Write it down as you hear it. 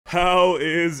How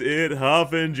is it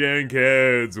huffin'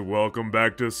 kids? Welcome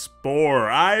back to SPORE.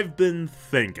 I've been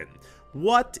thinking,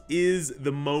 what is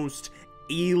the most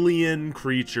alien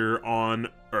creature on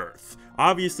Earth?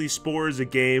 Obviously, SPORE is a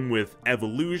game with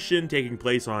evolution taking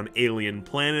place on alien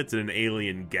planets in an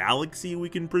alien galaxy, we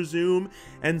can presume.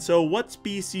 And so what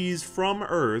species from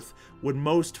Earth would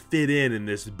most fit in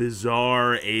this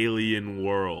bizarre alien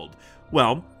world?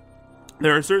 Well,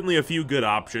 there are certainly a few good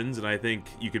options, and I think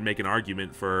you can make an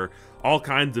argument for all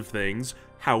kinds of things.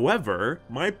 However,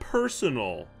 my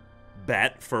personal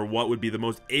bet for what would be the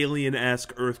most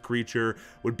alien-esque Earth creature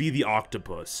would be the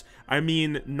octopus. I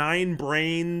mean, 9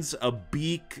 brains, a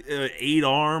beak, 8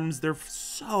 arms, they're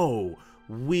so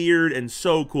weird and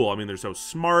so cool. I mean, they're so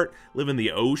smart, live in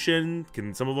the ocean,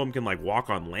 some of them can like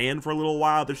walk on land for a little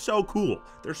while. They're so cool.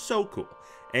 They're so cool.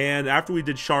 And after we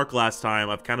did shark last time,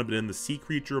 I've kind of been in the sea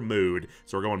creature mood.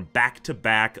 So we're going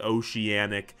back-to-back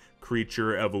oceanic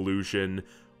creature evolution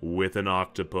with an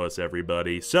octopus,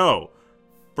 everybody. So,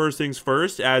 first things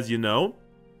first, as you know,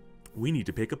 we need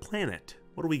to pick a planet.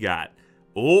 What do we got?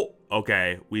 Oh,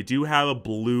 okay. We do have a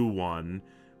blue one,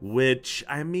 which,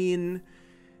 I mean,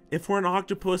 if we're an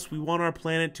octopus, we want our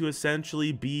planet to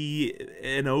essentially be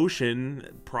an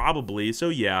ocean, probably. So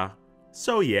yeah,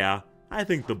 I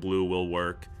think the blue will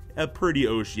work. A pretty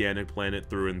oceanic planet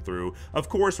through and through. Of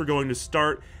course, we're going to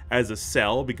start as a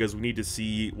cell because we need to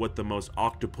see what the most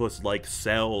octopus-like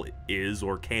cell is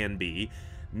or can be.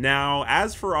 Now,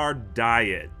 as for our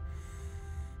diet,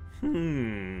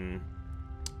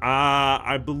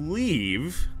 I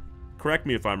believe, correct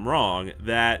me if I'm wrong,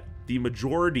 that the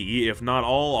majority, if not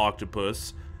all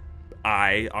octopuses,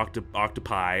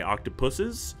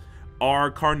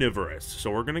 are carnivorous. So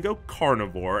we're gonna go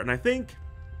carnivore, and I think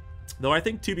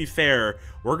to be fair,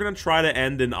 we're gonna try to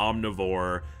end in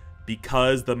omnivore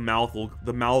because the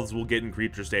mouths will get in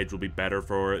creature stage will be better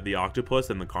for the octopus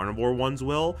than the carnivore ones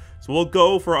will. So we'll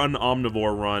go for an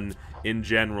omnivore run in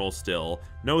general still.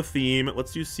 No theme.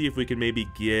 Let's just see if we can maybe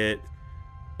get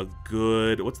a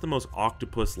good, what's the most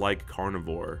octopus-like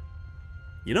carnivore?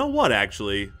 You know what,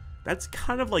 actually? That's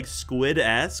kind of like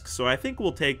squid-esque, so I think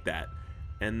we'll take that.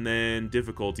 And then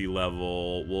difficulty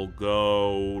level will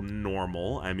go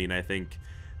normal. I mean, I think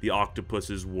the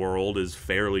octopus's world is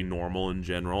fairly normal in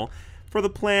general. For the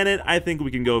planet, I think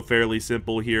we can go fairly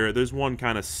simple here. There's one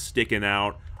kind of sticking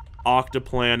out.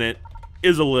 Octoplanet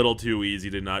is a little too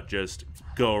easy to not just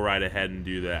go right ahead and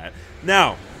do that.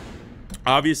 Now,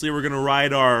 obviously we're going to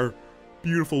ride our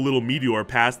beautiful little meteor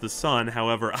past the sun.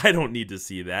 However, I don't need to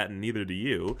see that, and neither do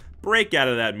you. Break out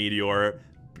of that meteor.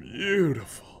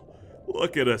 Beautiful.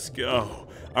 Look at us go.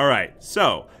 Alright,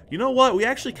 so, you know what? We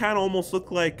actually kind of almost look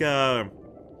like an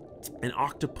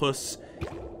octopus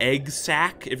egg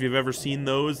sac, if you've ever seen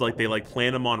those. Like, they like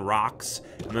plant them on rocks,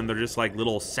 and then they're just like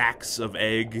little sacks of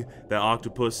egg that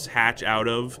octopus hatch out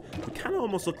of. We kind of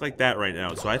almost look like that right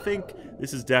now. So I think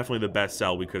this is definitely the best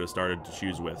cell we could have started to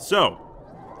choose with. So,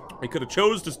 I could have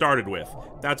chose to started with.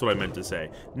 That's what I meant to say.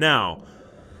 Now,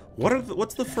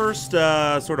 what's the first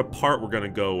sort of part we're gonna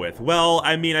go with? Well,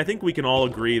 I mean, I think we can all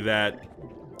agree that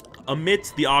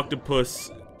amidst the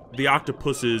octopus's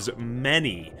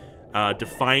many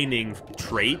defining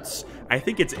traits, I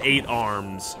think its 8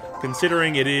 arms,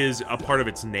 considering it is a part of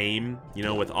its name, you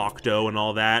know, with octo and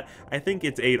all that, I think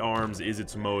its 8 arms is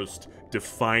its most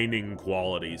defining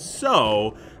quality.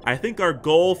 So, I think our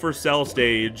goal for cell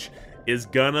stage is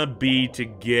gonna be to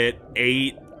get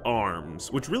 8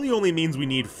 arms, which really only means we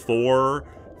need 4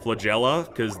 flagella,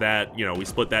 because that, you know, we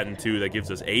split that in 2, that gives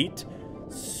us 8.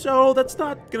 So that's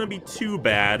not gonna be too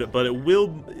bad, but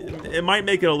it might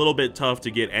make it a little bit tough to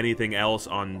get anything else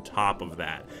on top of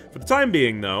that. For the time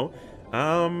being, though,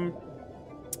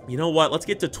 you know what? Let's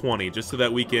get to 20, just so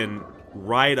that we can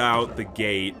ride out the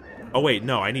gate. Oh wait,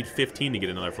 no, I need 15 to get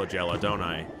another flagella, don't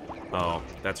I? Oh,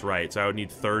 that's right. So I would need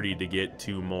 30 to get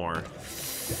 2 more.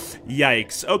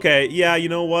 Yikes. Okay, yeah, you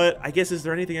know what? I guess, is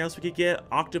there anything else we could get?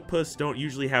 Octopus don't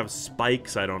usually have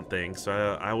spikes, I don't think,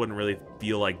 so I wouldn't really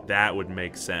feel like that would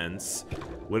make sense.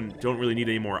 Don't really need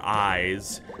any more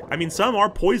eyes. I mean, some are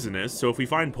poisonous, so if we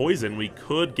find poison, we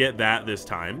could get that this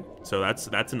time. So that's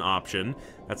an option.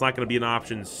 That's not going to be an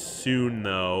option soon,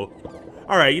 though.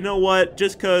 Alright, you know what?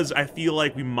 Just because I feel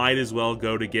like we might as well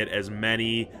go to get as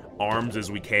many arms as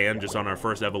we can just on our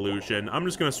first evolution, I'm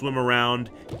just gonna swim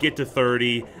around, get to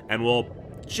 30, and we'll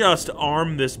just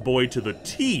arm this boy to the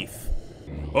teeth.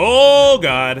 Oh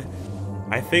god.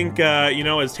 I think, you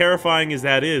know, as terrifying as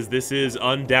that is, this is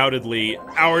undoubtedly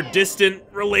our distant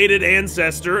related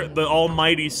ancestor, the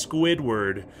almighty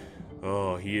Squidward.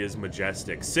 Oh, he is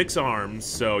majestic. 6 arms,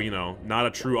 so, you know, not a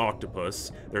true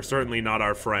octopus. They're certainly not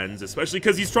our friends, especially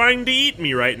because he's trying to eat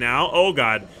me right now. Oh,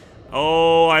 God.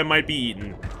 Oh, I might be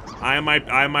eaten. I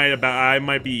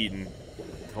might be eaten.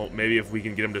 Oh, maybe if we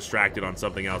can get him distracted on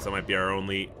something else, that might be our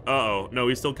only... Uh-oh. No,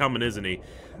 he's still coming, isn't he?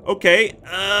 Okay.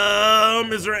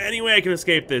 Is there any way I can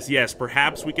escape this? Yes,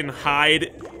 perhaps we can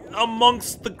hide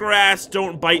amongst the grass.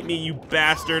 Don't bite me, you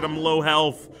bastard. I'm low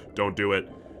health. Don't do it.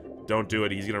 Don't do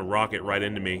it. He's gonna rocket right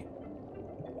into me.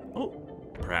 Oh,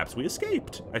 perhaps we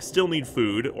escaped. I still need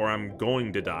food, or I'm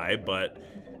going to die, but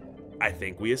I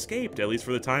think we escaped, at least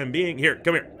for the time being. Here,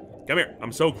 come here. Come here.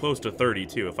 I'm so close to 30,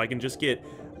 too. If I can just get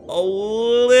a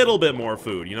little bit more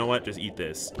food. You know what? Just eat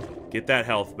this. Get that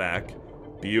health back.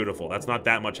 Beautiful. That's not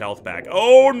that much health back.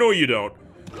 Oh, no, you don't.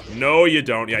 No, you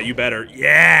don't. Yeah, you better.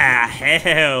 Yeah,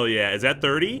 hell yeah. Is that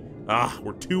 30? Ah,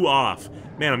 we're 2 off.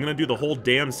 Man, I'm gonna do the whole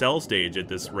damn cell stage at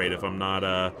this rate if I'm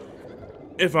not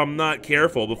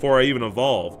careful before I even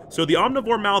evolve. So the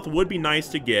omnivore mouth would be nice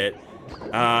to get,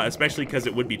 especially because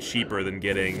it would be cheaper than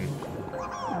getting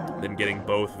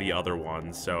both the other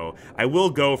ones. So I will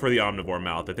go for the omnivore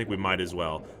mouth. I think we might as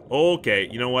well. Okay,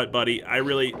 you know what, buddy? I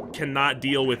really cannot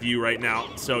deal with you right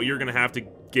now, so you're gonna have to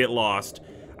get lost.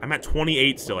 I'm at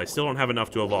 28 still. I still don't have enough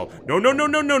to evolve. No, no, no,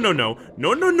 no, no, no, no.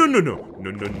 No, no, no, no, no.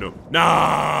 No, no, no.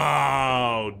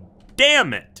 No!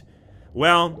 Damn it!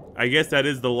 Well, I guess that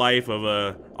is the life of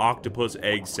a octopus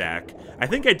egg sac. I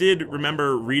think I did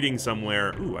remember reading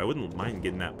somewhere... Ooh, I wouldn't mind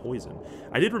getting that poison.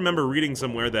 I did remember reading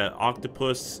somewhere that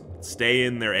octopus stay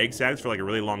in their egg sacs for like a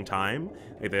really long time.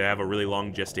 Like they have a really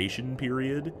long gestation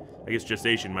period. I guess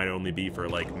gestation might only be for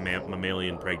like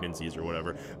mammalian pregnancies or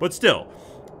whatever. But still...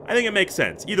 I think it makes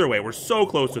sense. Either way, we're so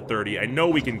close to 30. I know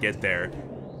we can get there.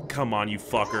 Come on, you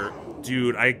fucker.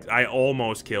 Dude, I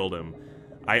almost killed him.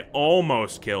 I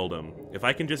almost killed him. If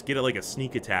I can just get like a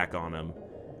sneak attack on him,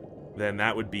 then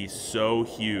that would be so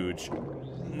huge.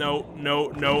 No, no,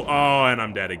 no. Oh, and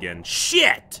I'm dead again.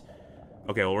 Shit!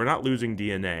 Okay, well, we're not losing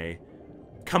DNA.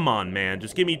 Come on, man.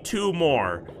 Just give me 2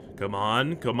 more. Come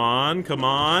on, come on, come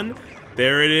on.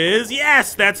 There it is.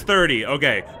 Yes, that's 30.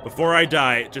 Okay, before I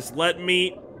die, just let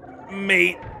me...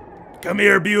 Mate, come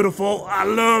here, beautiful. I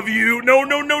love you. No,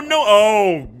 no, no, no.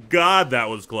 Oh, God, that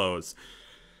was close.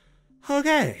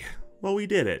 Okay, well, we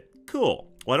did it. Cool.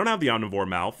 Well, I don't have the omnivore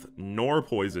mouth, nor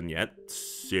poison yet,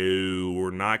 so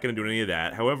we're not going to do any of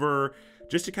that. However,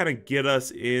 just to kind of get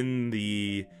us in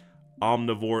the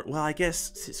omnivore... Well, I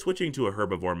guess switching to a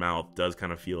herbivore mouth does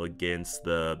kind of feel against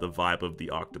the vibe of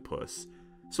the octopus.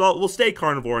 So we'll stay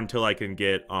carnivore until I can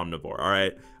get omnivore, all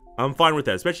right? I'm fine with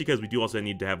that, especially because we do also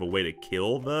need to have a way to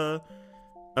kill the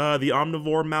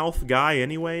omnivore mouth guy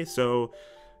anyway, so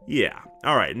yeah.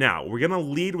 All right, now, we're going to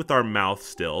lead with our mouth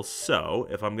still, so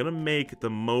if I'm going to make the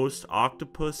most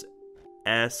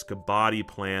octopus-esque body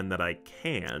plan that I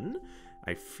can,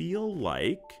 I feel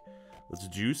like, let's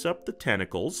juice up the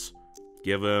tentacles,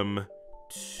 give him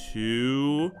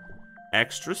 2...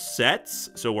 extra sets,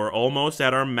 so we're almost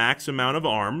at our max amount of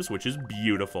arms, which is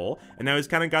beautiful. And now he's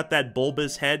kind of got that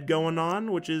bulbous head going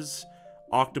on, which is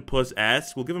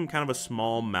octopus-esque. We'll give him kind of a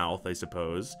small mouth, I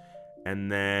suppose. And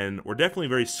then we're definitely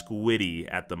very squiddy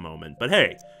at the moment. But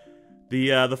hey,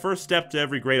 the first step to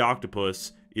every great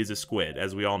octopus is a squid,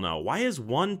 as we all know. Why is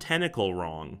 1 tentacle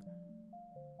wrong?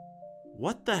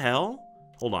 What the hell?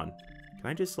 Hold on. Can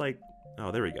I just like...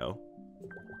 Oh, there we go.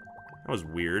 That was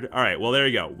weird. All right, well, there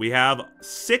you go. We have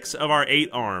 6 of our 8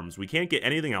 arms. We can't get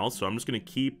anything else, so I'm just going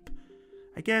to keep,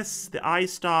 I guess, the eye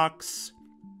stalks.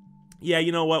 Yeah,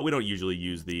 you know what? We don't usually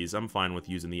use these. I'm fine with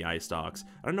using the eye stalks.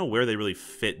 I don't know where they really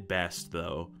fit best,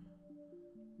 though.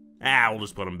 We'll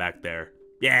just put them back there.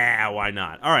 Yeah, why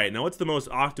not? All right, now what's the most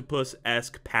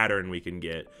octopus-esque pattern we can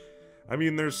get? I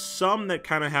mean, there's some that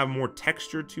kind of have more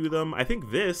texture to them. I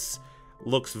think this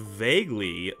looks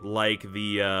vaguely like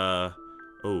the,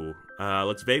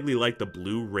 looks vaguely like the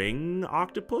blue ring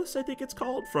octopus, I think it's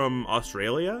called, from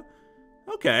Australia.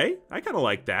 Okay, I kind of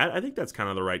like that. I think that's kind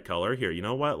of the right color. Here, you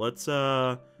know what? Let's,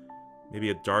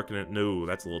 maybe darken it. No,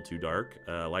 that's a little too dark.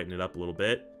 Lighten it up a little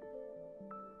bit.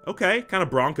 Okay, kind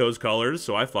of Broncos colors,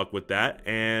 so I fuck with that.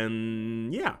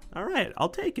 And, yeah, all right, I'll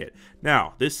take it.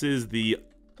 Now, this is the,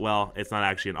 well, it's not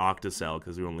actually an octocell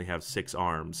because we only have 6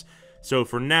 arms. So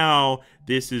for now,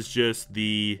 this is just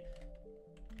the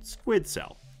squid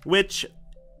cell, which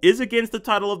is against the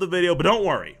title of the video, but don't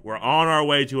worry, we're on our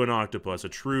way to an octopus, a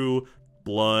true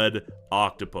blood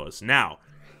octopus. Now,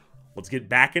 let's get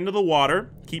back into the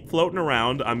water, keep floating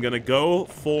around. I'm gonna go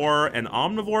for an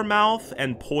omnivore mouth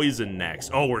and poison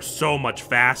next. Oh, we're so much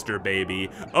faster, baby.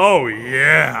 Oh,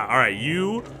 yeah. All right,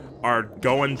 you are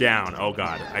going down. Oh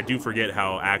god, I do forget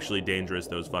how actually dangerous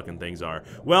those fucking things are.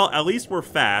 Well, at least we're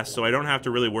fast, so I don't have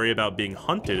to really worry about being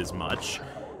hunted as much.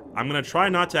 I'm gonna try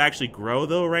not to actually grow,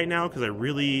 though, right now, because I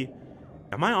really...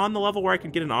 Am I on the level where I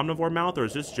can get an omnivore mouth, or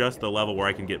is this just the level where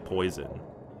I can get poison?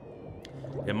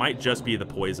 It might just be the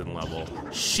poison level.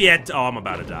 Shit! Oh, I'm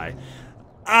about to die.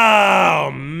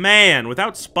 Oh, man!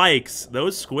 Without spikes,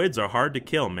 those squids are hard to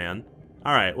kill, man.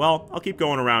 Alright, well, I'll keep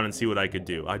going around and see what I could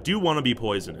do. I do want to be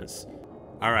poisonous.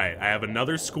 Alright, I have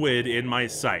another squid in my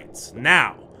sights.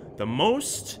 Now, the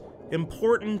most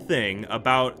important thing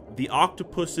about the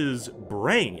octopus's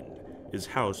brain is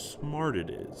how smart it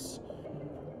is.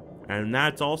 And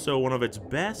that's also one of its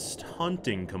best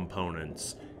hunting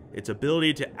components. Its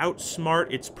ability to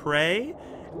outsmart its prey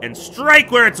and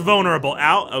strike where it's vulnerable.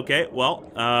 Ow, okay,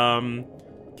 well,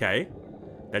 okay.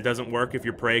 That doesn't work if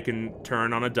your prey can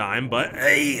turn on a dime, but...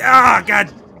 Hey,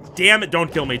 god damn it,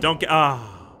 don't kill me, don't get...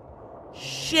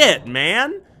 Shit,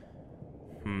 man!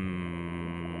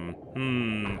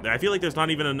 I feel like there's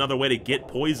not even another way to get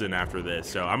poison after this,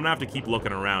 so I'm gonna have to keep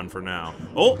looking around for now.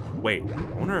 Oh, wait, I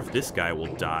wonder if this guy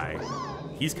will die.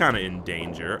 He's kind of in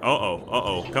danger.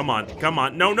 Uh-oh, come on,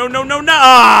 no, no, no, no, no!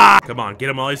 Ah! Come on, get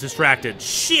him while he's distracted.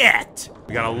 Shit!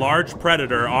 We got a large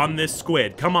predator on this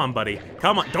squid. Come on, buddy,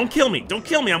 come on, don't kill me,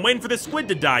 I'm waiting for this squid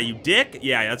to die, you dick!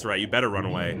 Yeah, that's right, you better run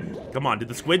away. Come on, did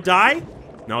the squid die?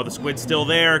 No, the squid's still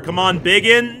there. Come on,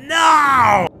 Biggin!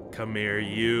 No! Come here,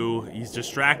 you. He's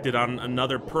distracted on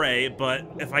another prey, but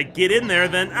if I get in there,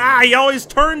 then... he always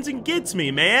turns and gets me,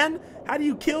 man! How do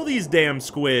you kill these damn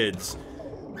squids?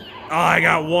 Oh, I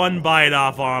got one bite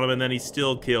off on him, and then he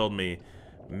still killed me.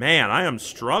 Man, I am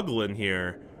struggling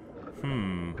here.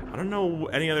 I don't know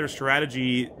any other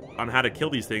strategy on how to kill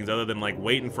these things other than, like,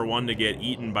 waiting for one to get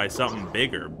eaten by something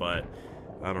bigger, but...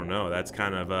 I don't know, that's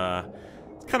kind of,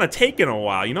 it's kind of taking a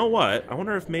while. You know what? I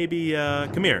wonder if maybe,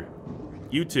 come here.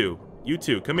 You two,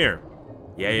 come here.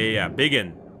 Yeah.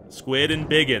 Biggin. Squid and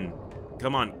Biggin.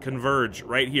 Come on, converge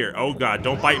right here. Oh god,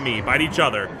 don't bite me. Bite each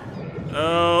other.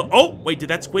 Oh, wait, did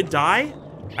that squid die?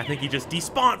 I think he just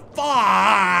despawned.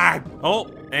 Fuck!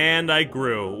 Oh, and I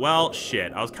grew. Well,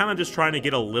 shit. I was kind of just trying to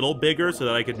get a little bigger so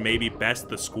that I could maybe best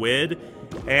the squid.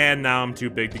 And now I'm too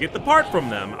big to get the part from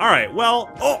them. Alright, well,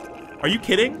 oh! Are you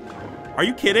kidding? Are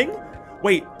you kidding?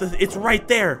 Wait, it's right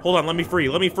there. Hold on, let me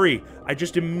free. I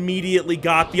just immediately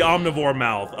got the omnivore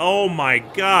mouth. Oh my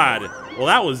god. Well,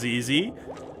 that was easy.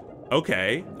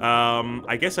 Okay,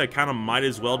 I guess I kind of might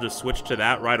as well just switch to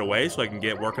that right away so I can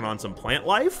get working on some plant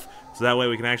life. So that way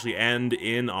we can actually end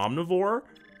in omnivore.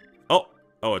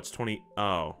 Oh, it's 20.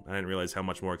 Oh, I didn't realize how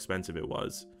much more expensive it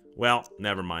was. Well,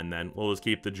 never mind then. We'll just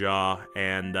keep the jaw,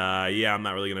 and yeah, I'm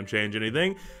not really gonna change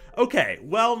anything. Okay,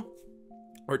 well...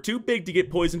 We're too big to get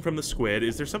poison from the squid.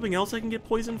 Is there something else I can get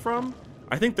poison from?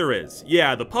 I think there is.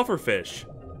 Yeah, the pufferfish.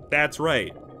 That's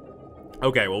right.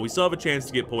 Okay, well, we still have a chance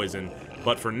to get poison.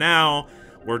 But for now,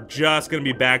 we're just gonna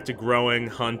be back to growing,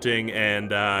 hunting,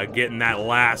 and getting that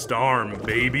last arm,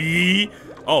 baby.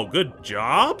 Oh, good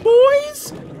job,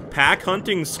 boys. Pack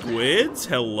hunting squids?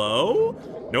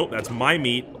 Hello? Nope, that's my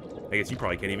meat. I guess you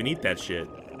probably can't even eat that shit.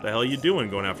 What the hell are you doing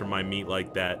going after my meat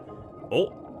like that?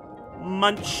 Oh.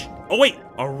 Munch. Oh, wait.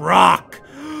 A rock.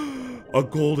 A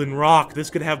golden rock.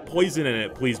 This could have poison in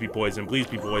it. Please be poison. Please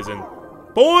be poison.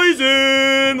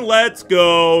 Poison! Let's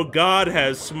go. God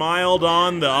has smiled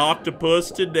on the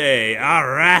octopus today. All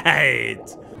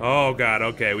right. Oh, God.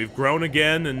 Okay, we've grown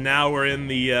again, and now we're in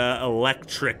the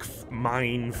electric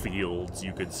minefields,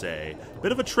 you could say.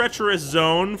 Bit of a treacherous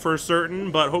zone for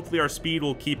certain, but hopefully our speed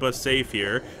will keep us safe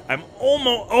here. I'm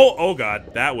almost... Oh,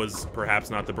 God. That was perhaps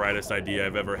not the brightest idea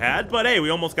I've ever had, but hey, we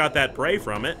almost got that prey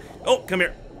from it. Oh, come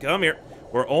here. Come here.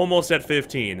 We're almost at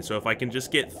 15, so if I can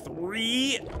just get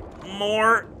 3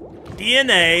 more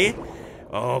DNA...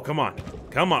 Oh, come on.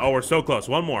 Come on. Oh, we're so close.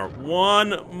 One more.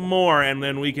 One more, and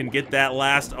then we can get that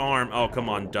last arm. Oh, come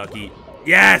on, ducky.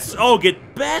 Yes! Oh,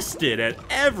 get bested at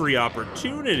every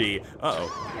opportunity.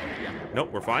 Uh-oh.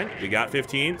 Nope, we're fine. We got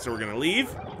 15, so we're gonna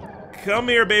leave. Come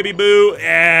here, baby boo.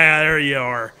 Yeah, there you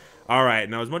are. All right,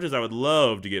 now as much as I would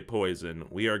love to get poison,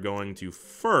 we are going to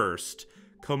first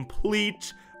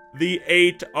complete the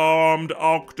 8-armed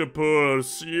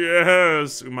octopus.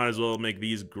 Yes! We might as well make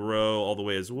these grow all the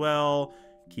way as well.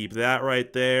 Keep that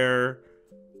right there.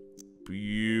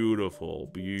 Beautiful,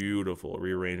 beautiful.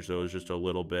 Rearrange those just a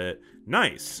little bit.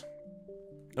 Nice.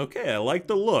 Okay, I like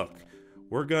the look.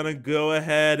 We're gonna go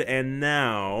ahead and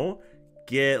now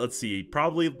get, let's see,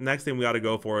 probably next thing we gotta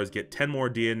go for is get 10 more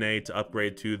DNA to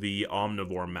upgrade to the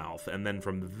omnivore mouth. And then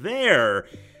from there,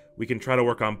 we can try to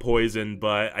work on poison,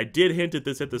 but I did hint at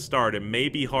this at the start. It may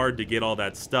be hard to get all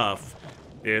that stuff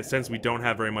since we don't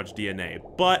have very much DNA.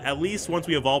 But at least once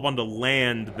we evolve onto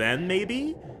land, then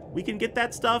maybe we can get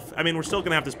that stuff. I mean, we're still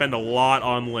gonna have to spend a lot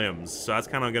on limbs, so that's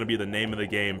kind of gonna be the name of the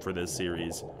game for this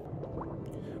series.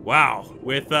 Wow,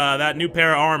 with that new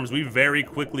pair of arms, we very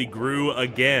quickly grew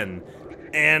again.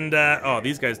 And, oh,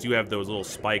 these guys do have those little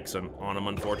spikes on them,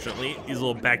 unfortunately. These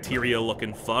little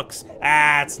bacteria-looking fucks.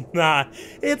 Ah,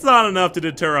 it's not enough to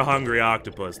deter a hungry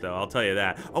octopus, though, I'll tell you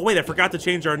that. Oh, wait, I forgot to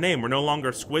change our name. We're no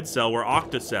longer Squid Cell, we're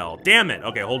Octocell. Damn it.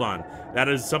 Okay, hold on. That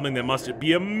is something that must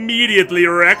be immediately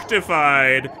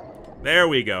rectified. There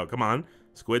we go. Come on.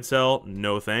 Squid Cell,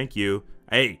 no thank you.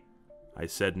 Hey, I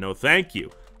said no thank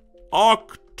you.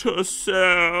 Octocell,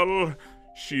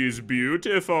 she's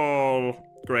beautiful.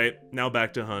 Great, now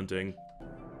back to hunting.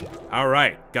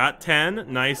 Alright, got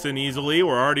 10, nice and easily.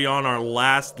 We're already on our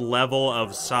last level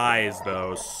of size,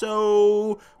 though.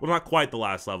 So, well, not quite the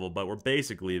last level, but we're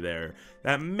basically there.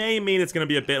 That may mean it's going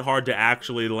to be a bit hard to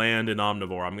actually land an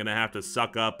omnivore. I'm going to have to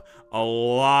suck up a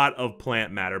lot of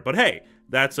plant matter. But hey,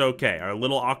 that's okay. Our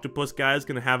little octopus guy is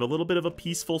going to have a little bit of a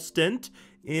peaceful stint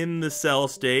in the cell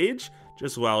stage,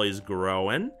 just while he's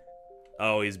growing.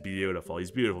 Oh, he's beautiful.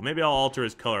 He's beautiful. Maybe I'll alter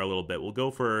his color a little bit. We'll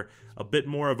go for a bit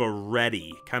more of a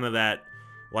reddy. Kind of that,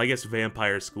 well, I guess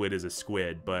vampire squid is a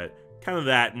squid, but kind of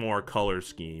that more color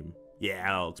scheme. Yeah,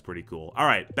 that looks pretty cool. All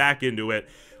right, back into it.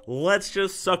 Let's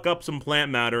just suck up some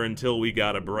plant matter until we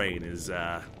got a brain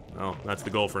well, that's the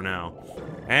goal for now.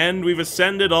 And we've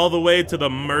ascended all the way to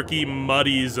the murky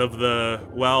muddies of the,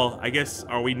 well, I guess,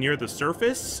 are we near the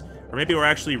surface? Or maybe we're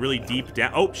actually really deep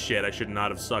down. Oh, shit, I should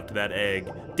not have sucked that egg.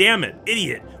 Damn it,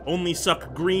 idiot. Only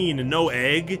suck green, no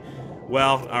egg.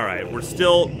 Well, alright, we're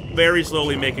still very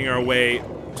slowly making our way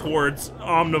towards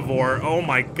omnivore. Oh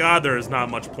my god, there is not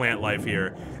much plant life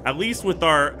here. At least with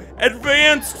our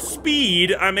advanced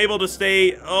speed, I'm able to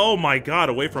stay, oh my god,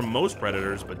 away from most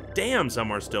predators, but damn,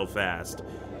 some are still fast.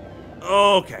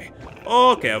 Okay,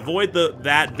 avoid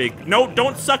that big, no,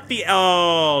 don't suck the,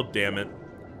 oh, damn it.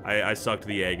 I sucked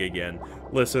the egg again.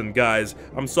 Listen, guys,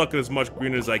 I'm sucking as much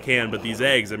green as I can, but these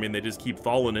eggs, I mean, they just keep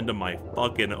falling into my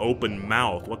fucking open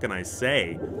mouth. What can I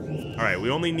say? Alright, we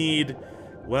only need,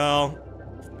 well,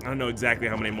 I don't know exactly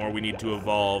how many more we need to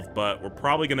evolve, but we're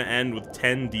probably going to end with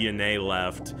 10 DNA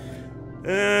left.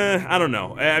 I don't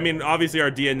know. I mean, obviously our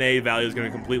DNA value is going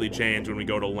to completely change when we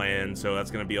go to land, so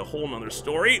that's going to be a whole nother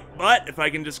story. But if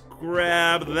I can just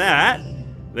grab that,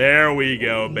 there we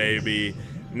go, baby.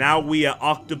 Now we are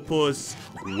octopus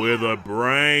with a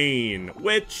brain,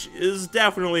 which is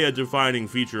definitely a defining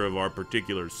feature of our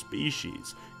particular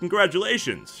species.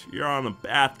 Congratulations, you're on the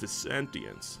path to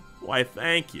sentience. Why,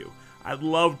 thank you. I'd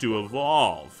love to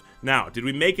evolve. Now, did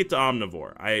we make it to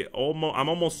omnivore? I'm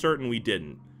almost certain we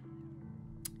didn't.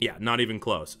 Yeah, not even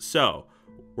close. So,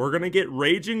 we're gonna get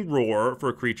Raging Roar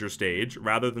for creature stage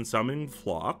rather than Summoning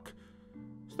Flock.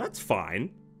 So that's fine.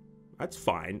 That's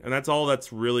fine, and that's all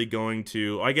that's really going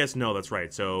to, I guess, no, that's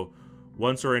right. So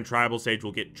once we're in tribal stage,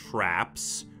 we'll get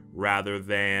traps rather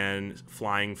than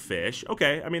flying fish.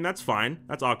 Okay, I mean, that's fine.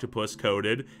 That's octopus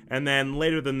coded. And then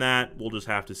later than that, we'll just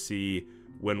have to see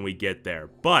when we get there.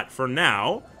 But for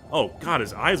now, oh god,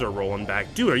 his eyes are rolling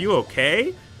back. Dude, are you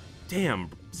okay?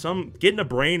 Damn, getting a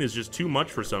brain is just too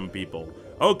much for some people.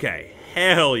 Okay,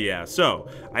 hell yeah. So,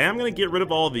 I am going to get rid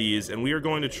of all these, and we are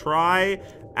going to try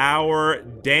our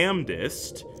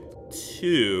damnedest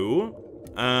to,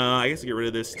 I guess I'll get rid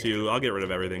of this too. I'll get rid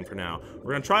of everything for now.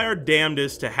 We're gonna try our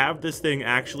damnedest to have this thing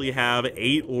actually have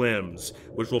 8 limbs,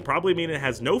 which will probably mean it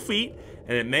has no feet,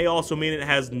 and it may also mean it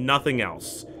has nothing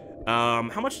else.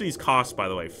 How much do these cost, by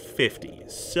the way? 50.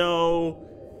 So,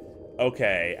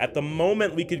 okay, at the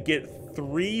moment we could get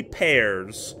 3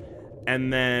 pairs,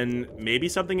 and then maybe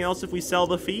something else if we sell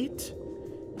the feet?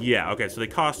 Yeah, okay, so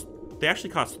they actually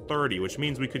cost 30, which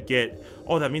means we could get,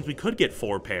 oh, that means we could get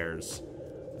 4 pairs.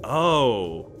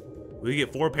 Oh, we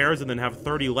get 4 pairs and then have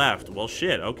 30 left. Well,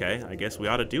 shit, okay, I guess we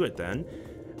ought to do it then.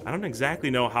 I don't exactly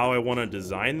know how I want to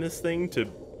design this thing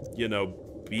to, you know,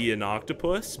 be an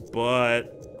octopus,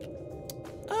 but,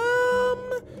 I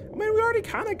mean, we already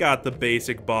kind of got the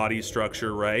basic body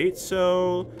structure right,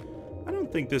 so I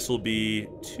don't think this will be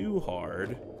too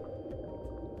hard.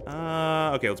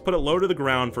 Okay, let's put it low to the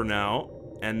ground for now.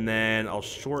 And then I'll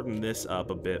shorten this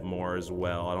up a bit more as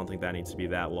well. I don't think that needs to be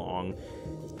that long.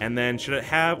 And then should it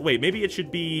have... Wait, maybe it should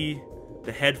be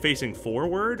the head facing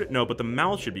forward? No, but the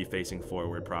mouth should be facing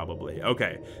forward, probably.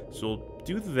 Okay, so we'll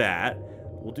do that.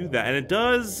 We'll do that. And it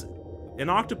does... An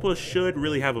octopus should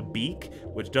really have a beak,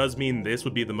 which does mean this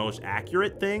would be the most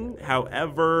accurate thing.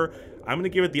 However, I'm gonna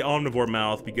give it the omnivore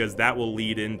mouth because that will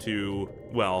lead into,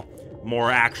 well,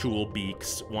 more actual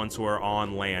beaks once we're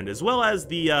on land, as well as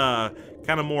the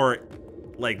kind of more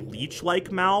like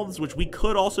leech-like mouths, which we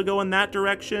could also go in that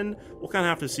direction. We'll kind of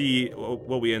have to see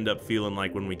what we end up feeling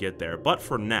like when we get there. But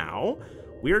for now,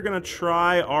 we are gonna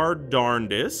try our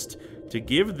darndest to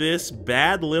give this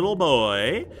bad little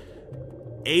boy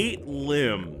 8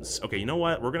 limbs. Okay, you know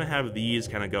what? We're gonna have these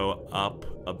kind of go up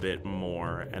a bit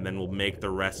more, and then we'll make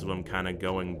the rest of them kind of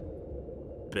going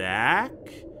back.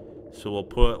 So we'll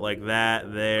put like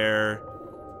that there,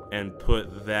 and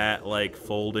put that like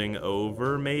folding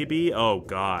over maybe. Oh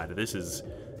god, this is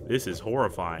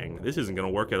horrifying. This isn't gonna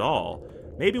work at all.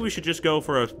 Maybe we should just go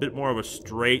for a bit more of a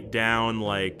straight down,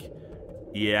 like,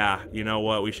 yeah, you know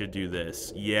what, we should do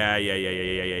this.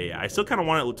 Yeah. I still kind of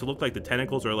want it to look like the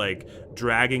tentacles are like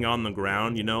dragging on the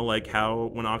ground, you know, like how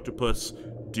when octopus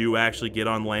do actually get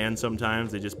on land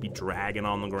sometimes, they just be dragging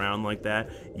on the ground like that.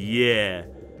 Yeah,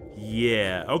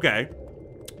 okay.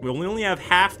 We only have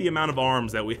half the amount of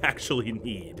arms that we actually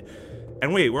need.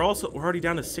 And wait, we're already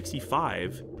down to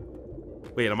 65.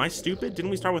 Wait, am I stupid? Didn't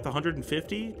we start with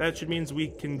 150? That should means we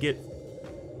can get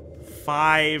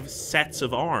 5 sets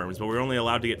of arms, but we're only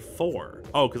allowed to get 4.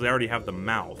 Oh, because I already have the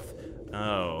mouth.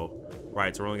 Oh,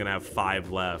 right, so we're only gonna have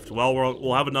 5 left. Well,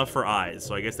 we'll have enough for eyes,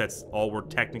 so I guess that's all we're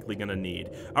technically gonna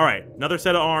need. All right, another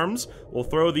set of arms. We'll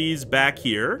throw these back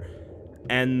here,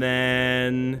 and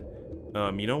then...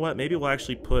 you know what? Maybe we'll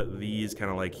actually put these kind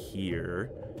of like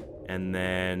here, and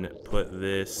then put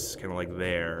this kind of like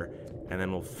there, and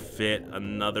then we'll fit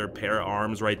another pair of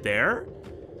arms right there.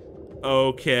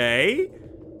 Okay.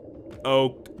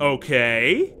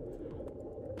 Okay.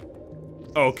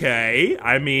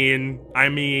 I mean,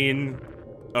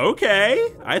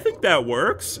 okay. I think that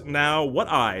works. Now, what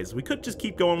eyes? We could just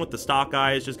keep going with the stock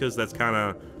eyes, just because that's kind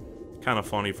of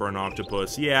funny for an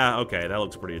octopus. Yeah, okay, that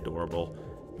looks pretty adorable.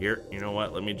 Here, you know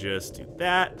what? Let me just do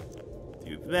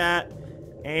that,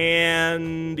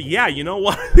 and yeah, you know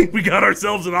what? I think we got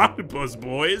ourselves an octopus,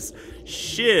 boys.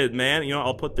 Shit, man. You know,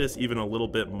 I'll put this even a little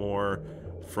bit more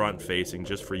front-facing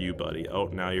just for you, buddy. Oh,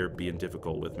 now you're being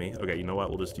difficult with me. Okay, you know what?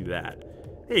 We'll just do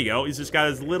that. There you go. He's just got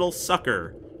his little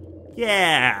sucker.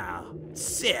 Yeah,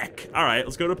 sick. All right,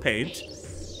 let's go to paint.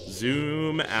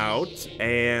 Zoom out,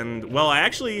 and well, I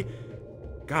actually...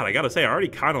 God, I gotta say, I already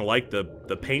kind of like the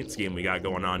paint scheme we got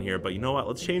going on here, but you know what?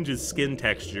 Let's change his skin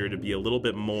texture to be a little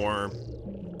bit more,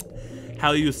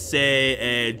 how you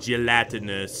say,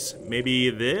 gelatinous. Maybe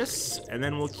this, and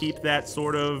then we'll keep that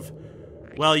sort of...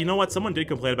 Well, you know what? Someone did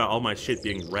complain about all my shit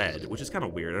being red, which is kind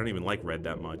of weird. I don't even like red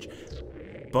that much.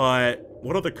 But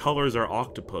what other colors are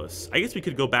octopus? I guess we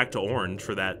could go back to orange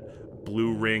for that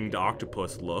blue-ringed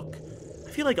octopus look. I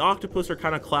feel like octopus are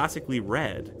kind of classically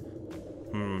red.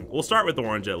 We'll start with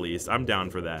orange at least. I'm down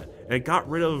for that. And it got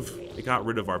rid of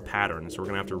our pattern, so we're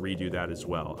gonna have to redo that as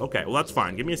well. Okay, well that's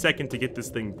fine. Give me a second to get this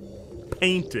thing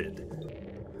painted.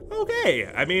 Okay,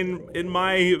 I mean, in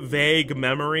my vague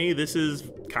memory, this is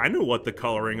kind of what the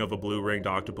coloring of a blue-ringed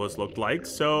octopus looked like,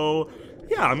 so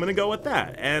yeah, I'm gonna go with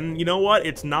that. And you know what?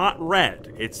 It's not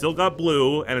red. It's still got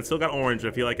blue, and it's still got orange.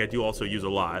 I feel like I do also use a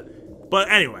lot. But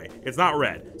anyway, it's not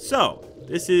red. So,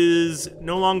 this is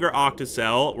no longer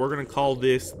Octocell. We're gonna call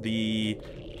this the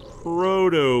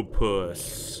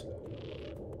Protopus.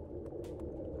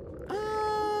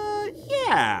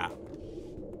 Yeah.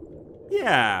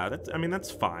 Yeah,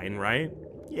 that's fine, right?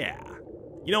 Yeah.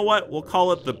 You know what? We'll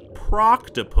call it the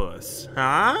Proctopus,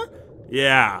 huh?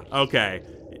 Yeah, okay.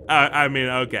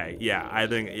 Okay, yeah, I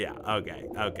think, yeah,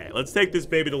 okay. Let's take this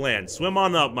baby to land. Swim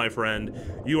on up, my friend.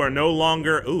 You are no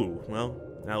longer, ooh, well,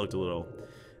 that looked a little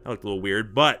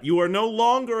weird, but you are no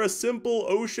longer a simple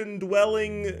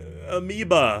ocean-dwelling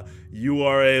amoeba. You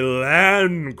are a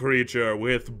land creature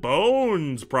with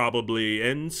bones, probably,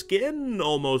 and skin,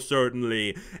 almost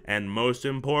certainly, and most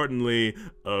importantly,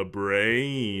 a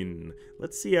brain.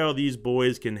 Let's see how these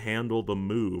boys can handle the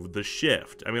move, the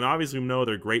shift. I mean, obviously we know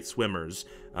they're great swimmers.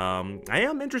 I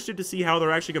am interested to see how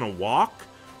they're actually gonna walk,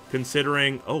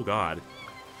 considering, oh god,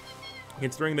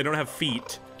 considering they don't have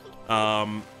feet,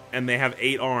 and they have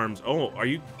 8 arms. Oh, are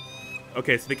you...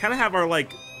 Okay, so they kind of have our,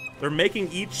 like... They're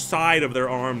making each side of their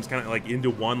arms kind of, like, into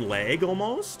one leg,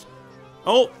 almost?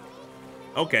 Oh!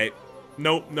 Okay.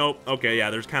 Nope. Okay, yeah,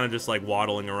 there's kind of just, like,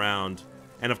 waddling around.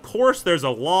 And, of course, there's a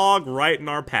log right in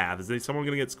our path. Is someone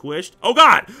gonna get squished? Oh,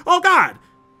 God! Oh, God!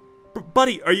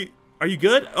 Buddy, are you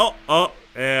good? Oh,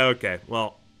 okay,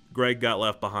 well... Greg got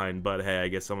left behind, but hey, I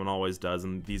guess someone always does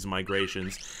in these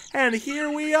migrations. And here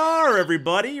we are,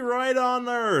 everybody, right on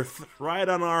Earth. Right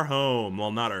on our home.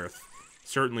 Well, not Earth.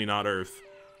 Certainly not Earth.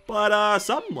 But,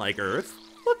 something like Earth.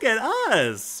 Look at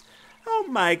us. Oh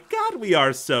my god, we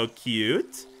are so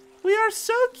cute. We are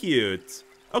so cute.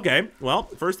 Okay, well,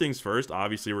 first things first,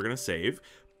 obviously we're gonna save.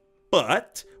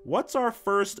 But what's our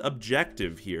first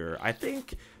objective here? I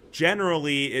think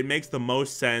generally it makes the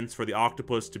most sense for the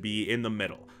octopus to be in the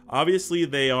middle. Obviously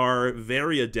they are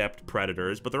very adept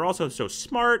predators, but they're also so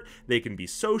smart, they can be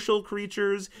social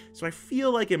creatures, so I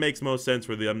feel like it makes most sense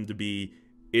for them to be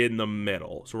in the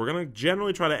middle. So we're gonna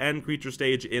generally try to end creature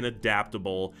stage in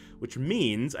adaptable, which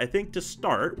means I think to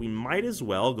start we might as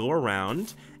well go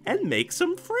around and make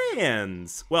some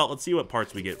friends. Well, let's see what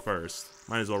parts we get first.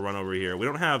 Might as well run over here. We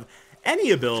don't have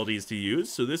any abilities to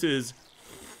use, so this is,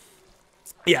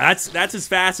 yeah, that's as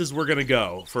fast as we're gonna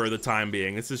go for the time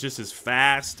being. This is just as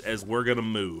fast as we're gonna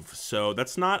move, so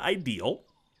that's not ideal.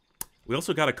 We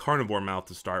also got a carnivore mouth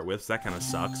to start with, so that kind of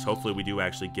sucks. Hopefully we do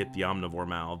actually get the omnivore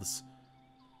mouths.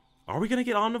 Are we gonna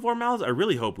get omnivore mouths? I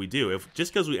really hope we do. If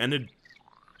just because we ended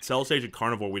cell stage and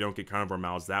carnivore, we don't get carnivore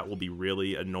mouths, that will be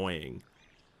really annoying.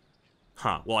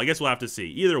 Huh, well, I guess we'll have to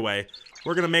see. Either way,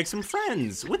 we're gonna make some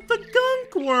friends with the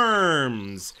gunk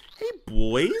worms. Hey,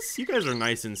 boys, you guys are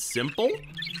nice and simple.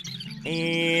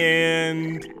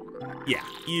 And yeah,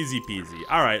 easy peasy.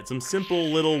 All right, some simple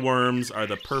little worms are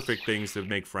the perfect things to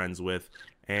make friends with.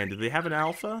 And do they have an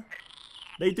alpha?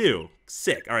 They do.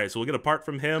 Sick. All right, so we'll get a part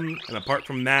from him and a part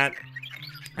from that.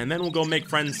 And then we'll go make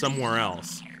friends somewhere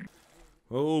else.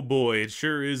 Oh boy, it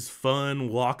sure is fun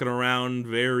walking around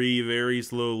very, very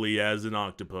slowly as an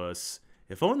octopus.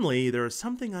 If only there was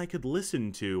something I could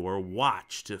listen to or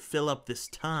watch to fill up this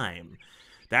time.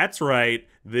 That's right,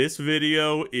 this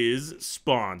video is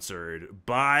sponsored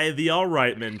by the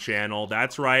Alrightman channel.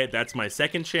 That's right, that's my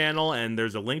second channel, and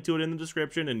there's a link to it in the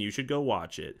description, and you should go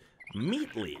watch it.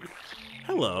 Meatly.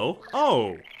 Hello.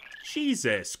 Oh,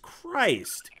 Jesus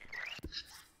Christ.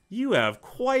 You have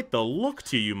quite the look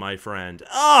to you, my friend.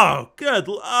 Oh, good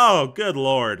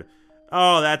Lord.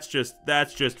 Oh, that's just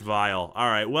vile. All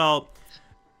right, well,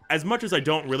 as much as I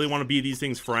don't really want to be these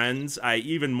things' friends, I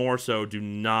even more so do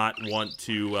not want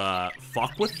to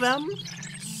fuck with them.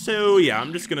 So yeah,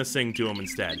 I'm just gonna sing to them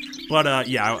instead. But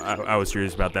yeah, I was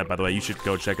serious about that, by the way. You should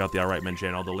go check out the Alrightman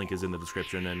channel. The link is in the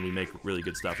description, and we make really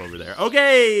good stuff over there.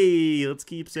 Okay, let's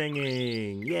keep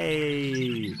singing.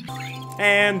 Yay!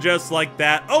 And just like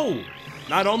that, oh,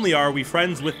 not only are we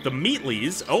friends with the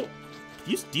Meatlies, oh,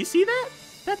 do you see that?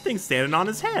 That thing's standing on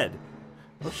his head.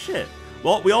 Oh shit.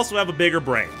 Well, we also have a bigger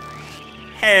brain.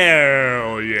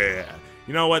 Hell yeah.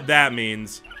 You know what that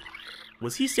means?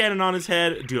 Was he standing on his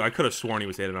head? Dude, I could have sworn he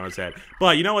was standing on his head.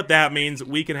 But you know what that means?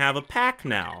 We can have a pack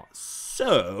now.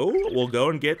 So, we'll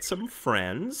go and get some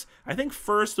friends. I think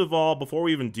first of all, before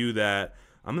we even do that,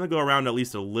 I'm going to go around at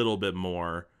least a little bit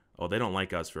more. Oh, they don't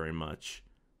like us very much.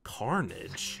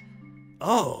 Carnage.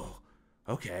 Oh,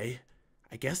 okay.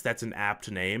 I guess that's an apt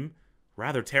name.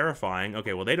 Rather terrifying.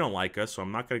 Okay, well, they don't like us, so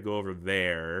I'm not going to go over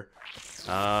there.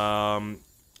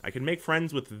 I can make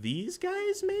friends with these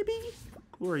guys, maybe?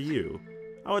 Who are you?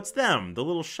 Oh, it's them, the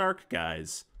little shark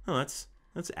guys. Oh, that's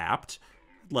apt.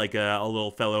 Like a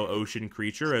little fellow ocean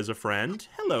creature as a friend.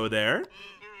 Hello there.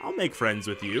 I'll make friends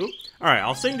with you. All right,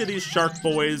 I'll sing to these shark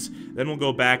boys, then we'll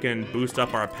go back and boost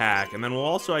up our pack, and then we'll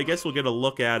also, I guess we'll get a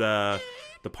look at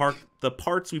the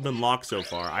parts we've unlocked so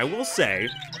far. I will say,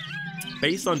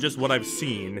 based on just what I've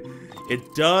seen,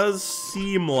 it does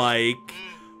seem like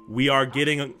we are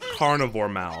getting carnivore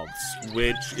mouths,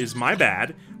 which is my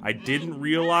bad. I didn't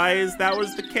realize that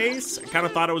was the case. I kind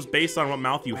of thought it was based on what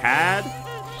mouth you had.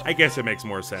 I guess it makes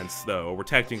more sense, though. We're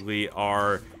technically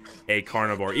are a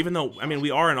carnivore, even though, I mean, we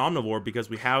are an omnivore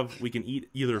because we can eat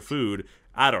either food.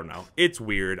 I don't know. It's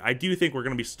weird. I do think we're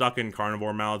going to be stuck in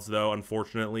carnivore mouths, though,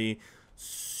 unfortunately.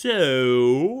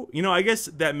 So, you know, I guess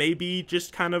that may be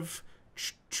just kind of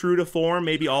true to form.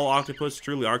 Maybe all octopus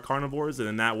truly are carnivores, and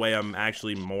in that way I'm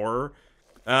actually more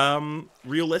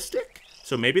realistic.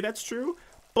 So maybe that's true.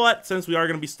 But since we are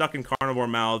going to be stuck in carnivore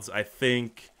mouths, I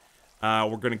think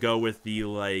we're going to go with the,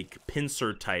 like,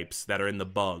 pincer types that are in the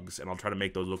bugs, and I'll try to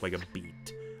make those look like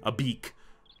a beak.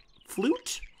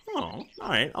 Flute? Oh,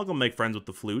 alright. I'll go make friends with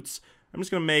the flutes. I'm just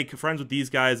going to make friends with these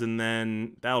guys, and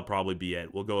then that'll probably be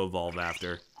it. We'll go evolve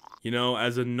after. You know,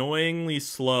 as annoyingly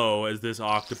slow as this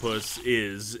octopus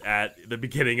is at the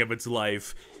beginning of its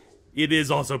life, it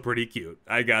is also pretty cute.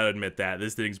 I gotta admit that.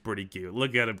 This thing's pretty cute.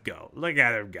 Look at him go. Look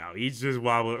at him go. He's just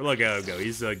wobbling. Look at him go.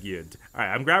 He's so cute.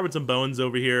 Alright, I'm grabbing some bones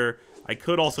over here. I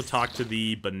could also talk to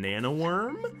the banana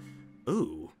worm.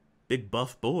 Ooh, big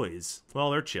buff boys.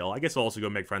 Well, they're chill. I guess I'll also go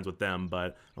make friends with them,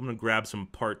 but I'm gonna grab some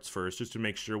parts first just to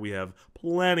make sure we have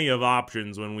plenty of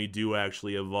options when we do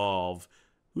actually evolve.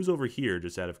 Who's over here,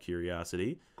 just out of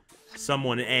curiosity?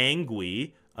 Someone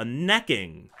angry. A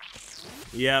necking.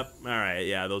 Yep, alright,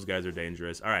 yeah, those guys are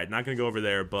dangerous. Alright, not gonna go over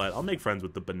there, but I'll make friends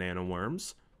with the banana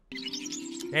worms.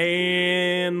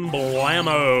 And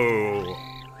blammo!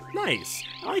 Nice.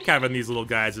 I like having these little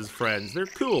guys as friends. They're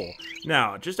cool.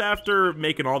 Now, just after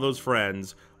making all those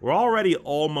friends, we're already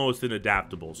almost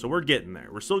inadaptable, so we're getting there.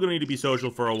 We're still gonna need to be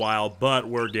social for a while, but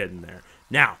we're getting there.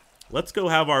 Now, let's go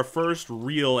have our first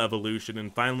real evolution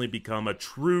and finally become a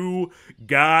true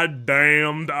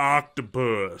goddamned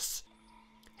octopus.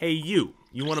 Hey, you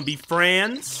want to be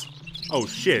friends? Oh,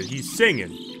 shit, he's singing.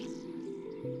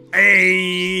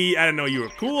 Hey, I didn't know you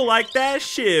were cool like that.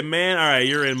 Shit, man. All right,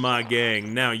 you're in my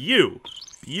gang. Now you,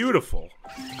 beautiful.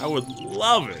 I would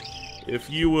love it if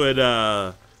you would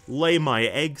lay my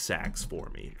egg sacs for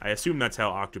me. I assume that's how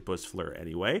octopus flirt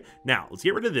anyway. Now, let's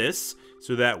get rid of this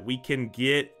so that we can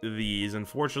get these.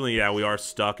 Unfortunately, yeah, we are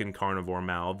stuck in carnivore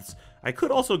mouths. I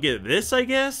could also get this, I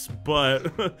guess,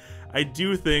 but I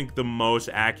do think the most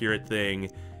accurate thing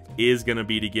is going to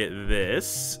be to get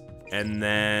this. And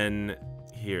then,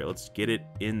 here, let's get it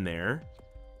in there.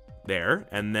 There.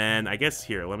 And then, I guess,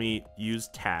 here, let me use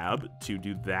tab to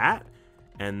do that.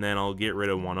 And then I'll get rid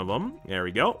of one of them. There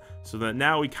we go. So that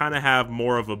now we kind of have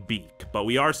more of a beak. But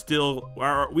we are still,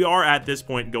 we are at this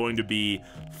point going to be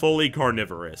fully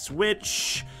carnivorous,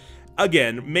 which,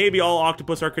 again, maybe all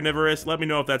octopus are carnivorous. Let me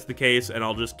know if that's the case, and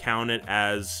I'll just count it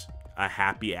as a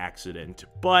happy accident.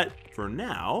 But for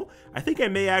now, I think I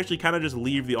may actually kind of just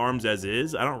leave the arms as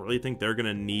is. I don't really think they're going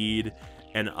to need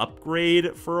an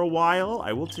upgrade for a while.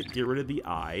 I will get rid of the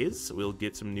eyes. We'll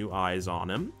get some new eyes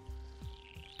on him.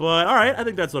 But, alright, I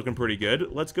think that's looking pretty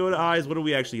good. Let's go to eyes. What do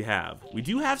we actually have? We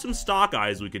do have some stock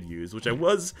eyes we could use, which I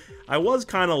was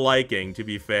kind of liking, to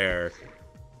be fair.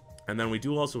 And then we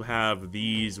do also have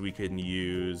these we can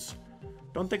use.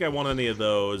 Don't think I want any of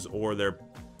those, or they're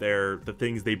the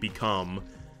things they become.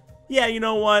 Yeah, you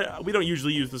know what? We don't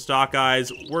usually use the stock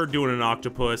eyes. We're doing an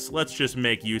octopus. Let's just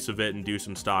make use of it and do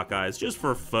some stock eyes, just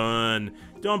for fun.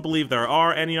 Don't believe there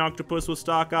are any octopus with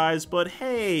stock eyes, but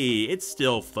hey, it's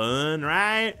still fun,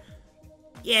 right?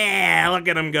 Yeah, look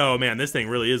at him go. Man, this thing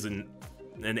really isn't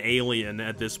an alien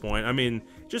at this point. I mean,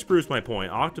 just proves my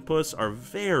point. Octopus are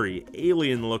very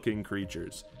alien-looking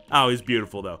creatures. Oh, he's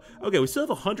beautiful, though. Okay, we still have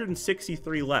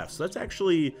 163 left, so that's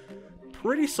actually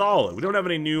pretty solid. We don't have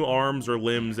any new arms or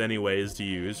limbs anyways to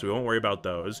use, so we won't worry about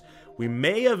those. We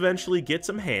may eventually get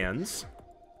some hands.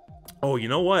 Oh, you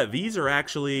know what? These are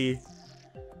actually...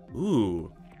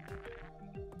 Ooh.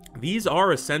 These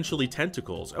are essentially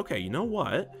tentacles. Okay, you know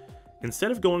what? Instead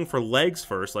of going for legs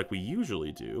first like we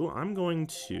usually do, I'm going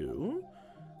to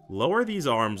lower these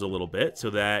arms a little bit so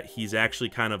that he's actually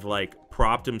kind of like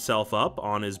propped himself up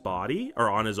on his body, or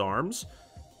on his arms.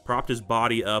 Propped his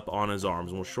body up on his arms.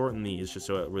 And we'll shorten these just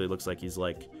so it really looks like he's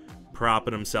like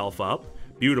propping himself up.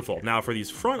 Beautiful. Now for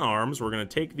these front arms, we're going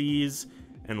to take these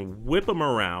and whip them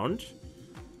around.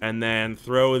 And then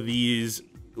throw these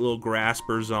little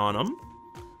graspers on them,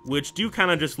 which do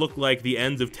kind of just look like the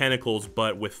ends of tentacles,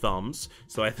 but with thumbs.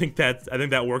 So I think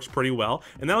that works pretty well.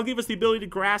 And that'll give us the ability to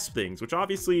grasp things, which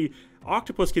obviously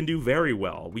octopus can do very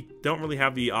well. We don't really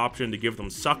have the option to give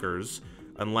them suckers,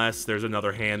 unless there's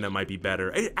another hand that might be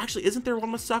better. Actually, isn't there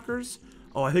one with suckers?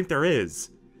 Oh, I think there is.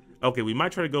 Okay, we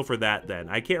might try to go for that then.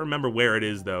 I can't remember where it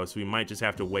is, though, so we might just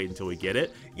have to wait until we get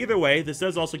it. Either way, this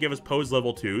does also give us pose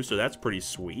level 2, so that's pretty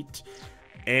sweet.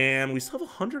 And we still have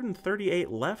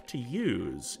 138 left to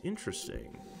use.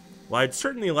 Interesting. Well, I'd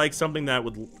certainly like something that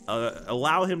would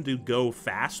allow him to go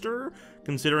faster,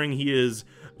 considering he is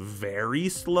very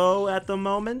slow at the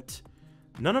moment.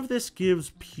 None of this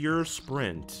gives pure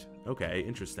sprint. Okay,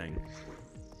 interesting.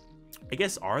 I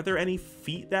guess, are there any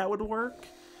feet that would work?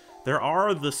 There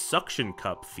are the suction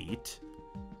cup feet.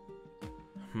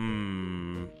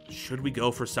 Should we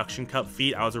go for suction cup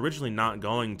feet? I was originally not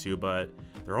going to, but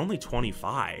they're only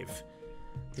 25.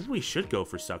 Maybe we should go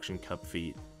for suction cup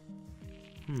feet.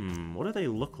 What do they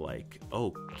look like?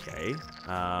 Okay.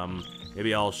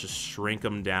 Maybe I'll just shrink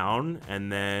them down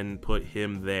and then put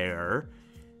him there.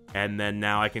 And then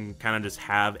now I can kind of just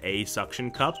have a suction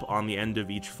cup on the end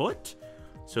of each foot.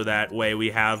 So that way we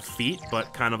have feet,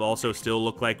 but kind of also still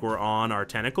look like we're on our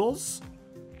tentacles.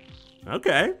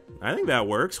 Okay, I think that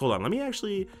works. Hold on, let's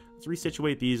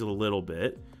resituate these a little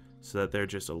bit so that they're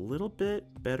just a little bit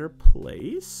better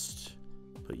placed.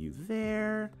 Put you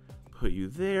there, put you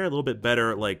there. A little bit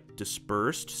better, like,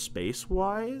 dispersed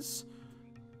space-wise.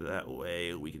 That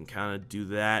way we can kind of do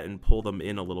that and pull them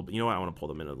in a little bit. You know what? I want to pull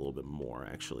them in a little bit more,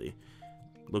 actually.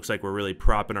 Looks like we're really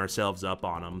propping ourselves up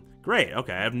on them. Great.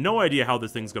 Okay, I have no idea how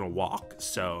this thing's going to walk,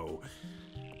 so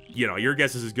you know, your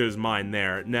guess is as good as mine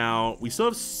there. Now, we still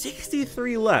have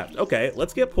 63 left. Okay,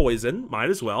 let's get poison. Might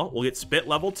as well. We'll get spit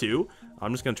level 2.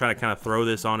 I'm just going to try to kind of throw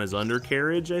this on his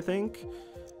undercarriage, I think.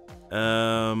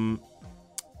 Hold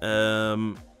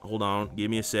on. Give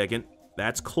me a second.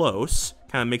 That's close.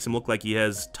 Kind of makes him look like he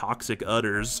has toxic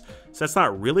udders. So that's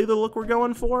not really the look we're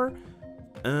going for.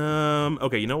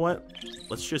 Okay, you know what?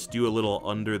 Let's just do a little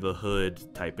under the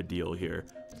hood type of deal here.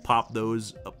 Pop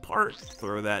those apart,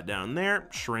 throw that down there,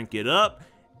 shrink it up,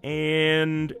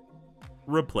 and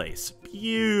replace.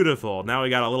 Beautiful. Now we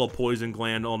got a little poison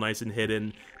gland all nice and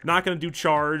hidden. Not going to do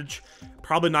charge.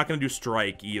 Probably not going to do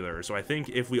strike either. So I think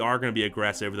if we are going to be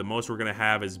aggressive, the most we're going to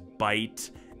have is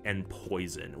bite and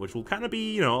poison, which will kind of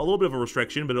be, you know, a little bit of a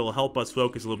restriction, but it'll help us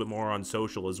focus a little bit more on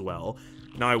social as well.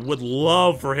 Now, I would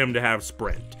love for him to have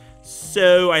sprint.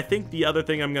 So I think the other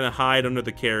thing I'm going to hide under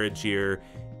the carriage here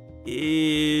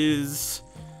is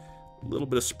a little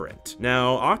bit of sprint.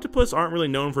 Now, Octopus aren't really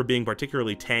known for being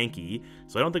particularly tanky,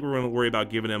 so I don't think we're going to worry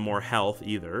about giving him more health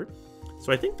either.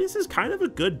 So I think this is kind of a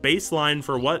good baseline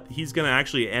for what he's going to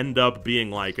actually end up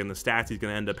being like and the stats he's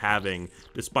going to end up having,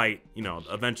 despite, you know,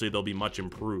 eventually they'll be much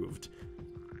improved.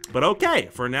 But okay,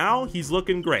 for now, he's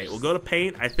looking great. We'll go to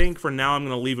paint. I think for now I'm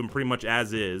going to leave him pretty much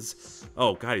as is.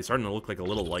 Oh, God, he's starting to look like a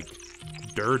little, like,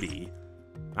 dirty.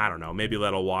 I don't know, maybe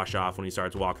that'll wash off when he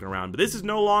starts walking around. But this is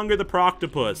no longer the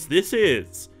Proctopus. This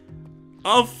is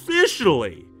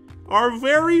officially our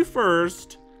very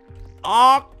first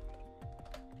Octopus.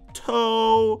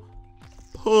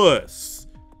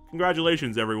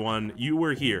 Congratulations, everyone. You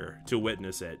were here to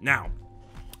witness it. Now,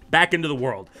 back into the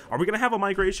world. Are we going to have a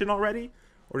migration already?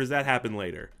 Or does that happen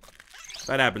later?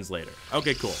 That happens later.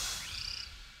 Okay, cool.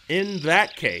 In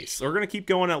that case, we're going to keep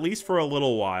going at least for a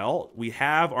little while. We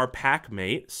have our pack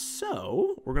mate,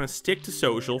 so we're going to stick to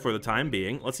social for the time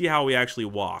being. Let's see how we actually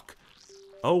walk.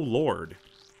 Oh, Lord.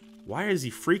 Why is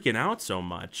he freaking out so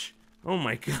much? Oh,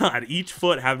 my God. Each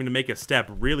foot having to make a step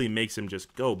really makes him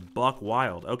just go buck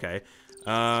wild. Okay.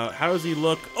 How does he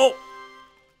look? Oh!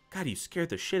 God, you scared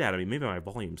the shit out of me. Maybe my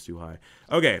volume's too high.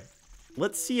 Okay.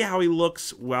 Let's see how he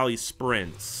looks while he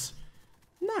sprints.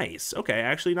 Nice. Okay,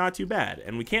 actually not too bad.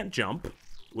 And we can't jump,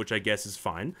 which I guess is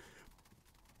fine.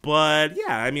 But,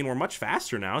 yeah, I mean, we're much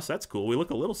faster now, so that's cool. We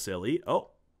look a little silly. Oh,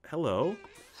 hello.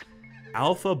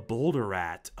 Alpha Boulder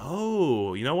Rat.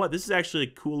 Oh, you know what? This is actually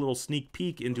a cool little sneak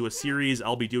peek into a series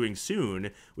I'll be doing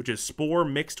soon, which is Spore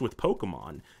mixed with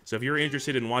Pokemon. So if you're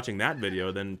interested in watching that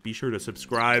video, then be sure to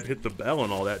subscribe, hit the bell,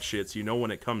 and all that shit so you know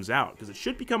when it comes out, because it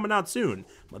should be coming out soon.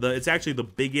 It's actually the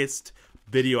biggest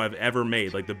video I've ever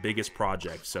made, like the biggest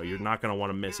project, so you're not going to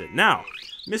want to miss it. Now,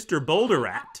 Mr. Boulder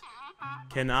Rat,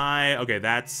 can I... Okay,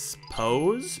 that's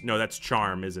Pose? No, that's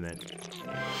Charm, isn't it?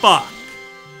 Fuck!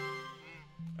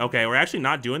 Okay, we're actually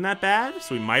not doing that bad,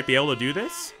 so we might be able to do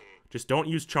this. Just don't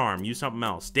use Charm, use something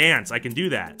else. Dance, I can do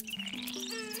that.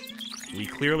 We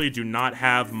clearly do not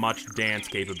have much dance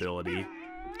capability,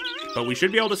 but we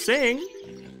should be able to sing.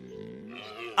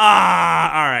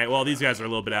 Ah, all right. Well, these guys are a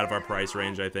little bit out of our price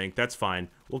range, I think. That's fine.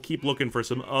 We'll keep looking for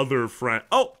some other friend.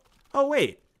 Oh,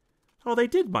 wait. Oh, they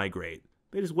did migrate.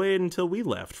 They just waited until we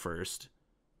left first.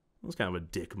 That was kind of a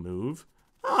dick move.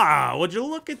 Ah, would you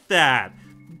look at that?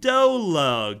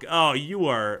 Dolug. Oh, you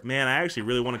are... Man, I actually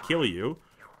really want to kill you,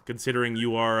 considering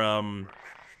you are,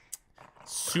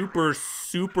 super,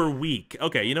 super weak.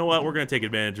 Okay, you know what? We're going to take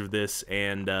advantage of this,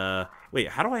 and, wait,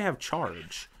 how do I have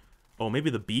charge? Oh,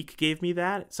 maybe the beak gave me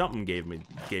that? Something gave me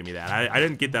that. I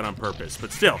didn't get that on purpose,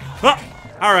 but still. Ah!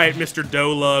 All right, Mr.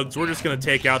 Dolugs, we're just going to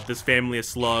take out this family of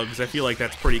slugs. I feel like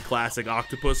that's pretty classic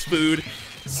octopus food.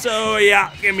 So,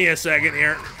 yeah, give me a second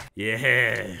here.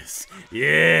 Yes,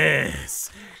 yes.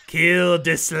 Kill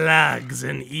the slugs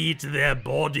and eat their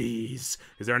bodies.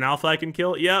 Is there an alpha I can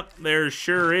kill? Yep, there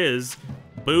sure is.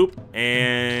 Boop,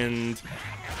 and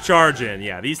charge in.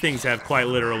 Yeah, these things have quite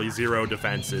literally 0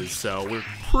 defenses, so we're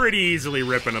pretty easily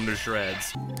ripping them to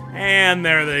shreds. And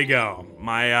there they go.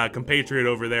 My compatriot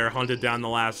over there hunted down the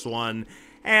last one,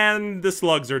 and the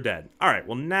slugs are dead. All right,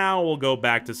 well, now we'll go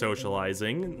back to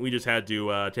socializing. We just had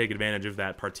to take advantage of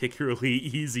that particularly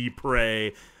easy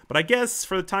prey. But I guess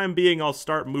for the time being, I'll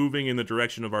start moving in the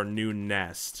direction of our new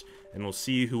nest, and we'll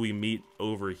see who we meet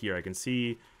over here. I can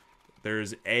see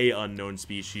there's a unknown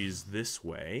species this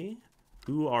way.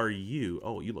 Who are you?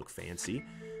 Oh, you look fancy.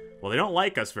 Well, they don't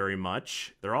like us very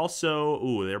much. They're also...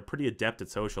 Ooh, they're pretty adept at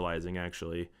socializing,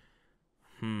 actually.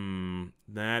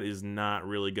 That is not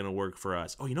really going to work for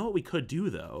us. Oh, you know what we could do,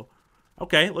 though?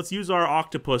 Okay, let's use our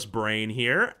octopus brain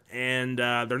here. And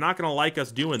they're not going to like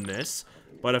us doing this.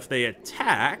 But if they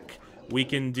attack, we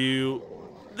can do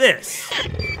this.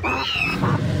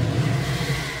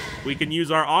 we can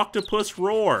use our Octopus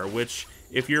Roar, which,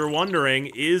 if you're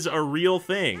wondering, is a real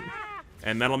thing.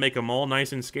 And that'll make them all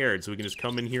nice and scared, so we can just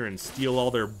come in here and steal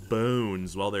all their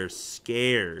bones while they're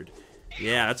scared.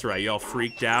 Yeah, that's right. You all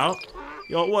freaked out?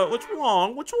 Yo, what's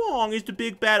wrong? What's wrong? Is the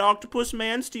big bad octopus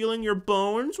man stealing your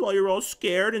bones while you're all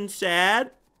scared and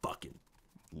sad? Fucking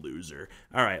loser.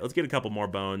 All right, let's get a couple more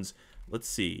bones. Let's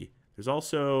see. There's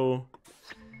also...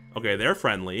 Okay, they're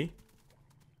friendly.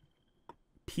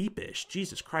 Peepish.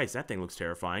 Jesus Christ, that thing looks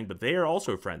terrifying, but they are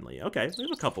also friendly. Okay, we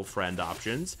have a couple friend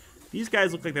options. These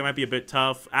guys look like they might be a bit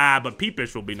tough. But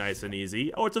Peepish will be nice and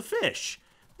easy. Oh, it's a fish.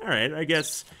 All right, I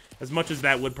guess as much as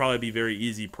that would probably be very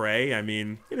easy prey, I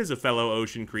mean, it is a fellow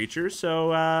ocean creature,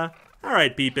 so, all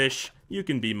right, Peepish, you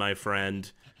can be my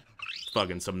friend.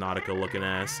 Fucking Subnautica-looking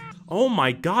ass. Oh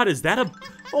my god, is that a...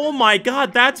 Oh my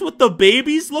god, that's what the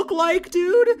babies look like,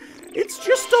 dude? It's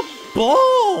just a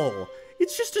ball.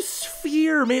 It's just a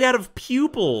sphere made out of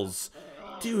pupils.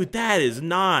 Dude, that is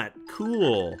not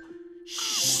cool.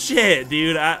 Shit,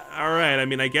 dude. Alright, I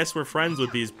mean, I guess we're friends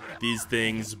with these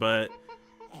things, but...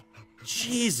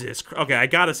 Jesus. Okay, I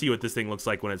gotta see what this thing looks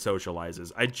like when it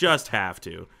socializes. I just have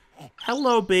to.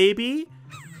 Hello, baby.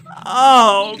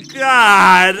 Oh,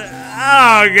 God.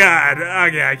 Oh, God.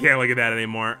 Okay, I can't look at that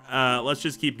anymore. Let's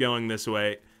just keep going this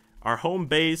way. Our home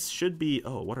base should be...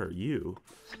 Oh, what are you?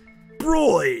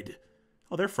 Broid!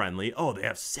 Oh, they're friendly. Oh, they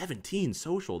have 17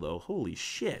 social, though. Holy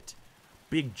shit.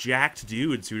 Big jacked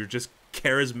dudes who are just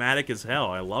charismatic as hell.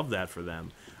 I love that for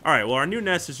them. All right, well, our new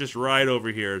nest is just right over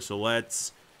here, so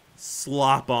let's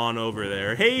slop on over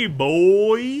there. Hey,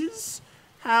 boys!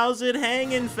 How's it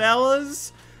hanging,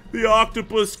 fellas? The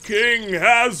Octopus King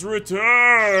has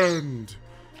returned!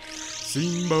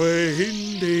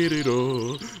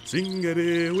 Sing-ba-we-hin-de-de-do,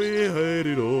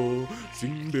 sing-a-de-we-hi-de-do,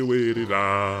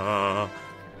 sing-de-we-de-da.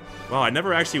 Wow, I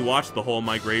never actually watched the whole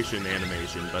migration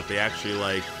animation, but they actually,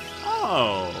 like,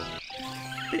 oh,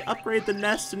 they upgrade the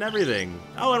nest and everything.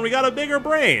 Oh, and we got a bigger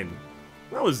brain.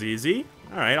 That was easy.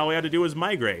 All right, all we had to do was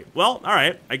migrate. Well, all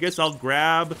right, I guess I'll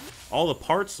grab all the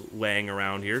parts laying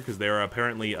around here, because there are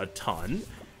apparently a ton.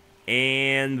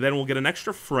 And then we'll get an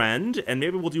extra friend, and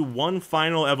maybe we'll do one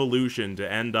final evolution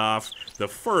to end off the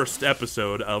first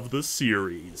episode of the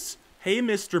series. Hey,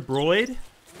 Mr. Broid.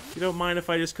 You don't mind if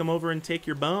I just come over and take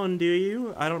your bone, do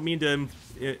you? I don't mean to...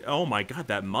 Oh my god,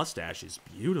 that mustache is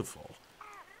beautiful.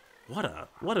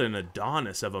 What an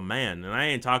Adonis of a man. And I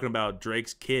ain't talking about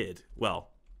Drake's kid.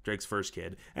 Well, Drake's first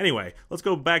kid. Anyway, let's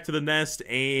go back to the nest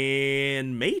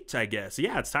and mate, I guess.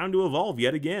 Yeah, it's time to evolve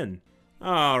yet again.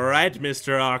 Alright,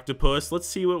 Mr. Octopus, let's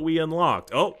see what we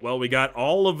unlocked. Oh, well, we got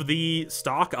all of the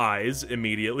stock eyes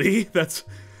immediately. That's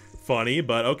funny,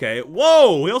 but okay.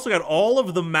 Whoa, we also got all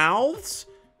of the mouths?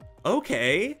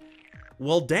 Okay.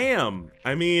 Well, damn.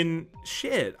 I mean,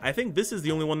 shit. I think this is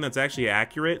the only one that's actually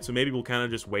accurate, so maybe we'll kind of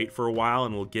just wait for a while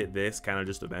and we'll get this kind of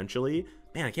just eventually.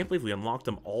 Man, I can't believe we unlocked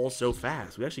them all so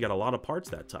fast. We actually got a lot of parts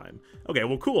that time. Okay,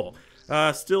 well, cool.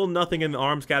 Still nothing in the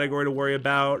arms category to worry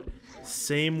about.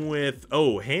 Same with...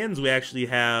 Oh, hands, we actually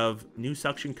have new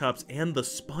suction cups and the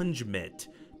sponge mitt.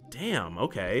 Damn,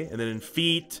 okay. And then in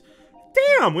feet...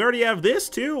 Damn, we already have this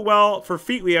too? Well, for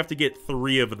feet, we have to get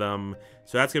 3 of them.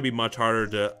 So that's going to be much harder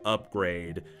to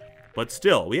upgrade. But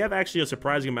still, we have actually a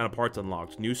surprising amount of parts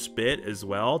unlocked. New spit as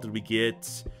well. Did we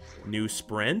get new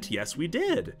sprint? Yes, we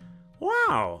did.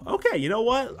 Wow. Okay, you know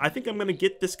what? I think I'm going to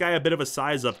get this guy a bit of a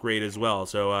size upgrade as well.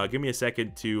 So give me a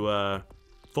second to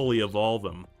fully evolve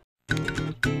him.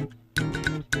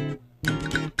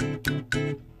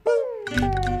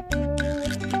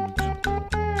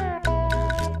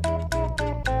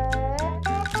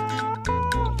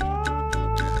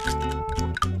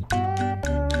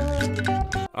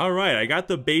 Alright, I got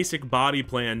the basic body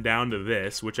plan down to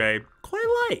this, which I quite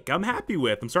like. I'm happy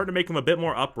with. I'm starting to make him a bit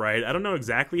more upright. I don't know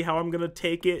exactly how I'm going to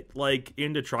take it, like,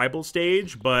 into tribal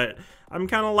stage, but I'm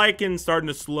kind of liking starting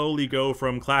to slowly go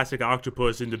from classic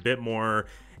octopus into a bit more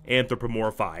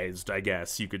anthropomorphized, I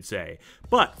guess you could say.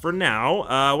 But for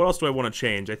now, what else do I want to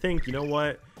change? I think, you know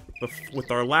what? With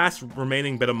our last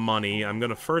remaining bit of money, I'm going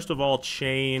to first of all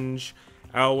change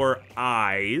our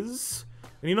eyes.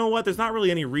 And you know what? There's not really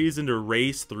any reason to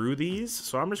race through these,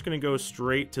 so I'm just going to go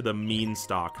straight to the mean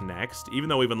stock next. Even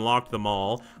though we've unlocked them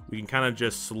all, we can kind of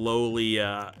just slowly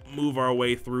move our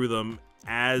way through them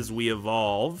as we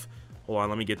evolve. Hold on,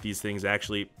 let me get these things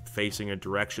actually facing a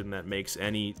direction that makes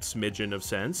any smidgen of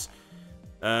sense.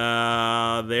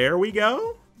 There we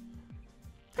go.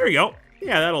 There we go.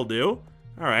 Yeah, that'll do.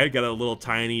 Alright, got a little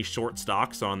tiny short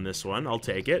stocks on this one. I'll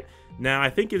take it. Now, I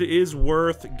think it is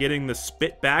worth getting the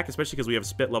spit back, especially because we have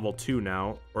spit level 2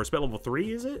 now. Or spit level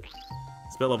 3, is it?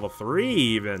 Spit level 3,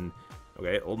 even.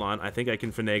 Okay, hold on. I think I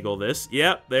can finagle this.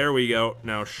 Yep, there we go.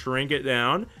 Now shrink it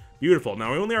down. Beautiful.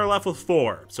 Now we only are left with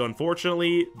 4. So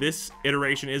unfortunately, this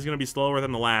iteration is going to be slower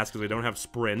than the last because we don't have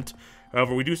sprint.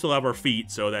 However, we do still have our feet,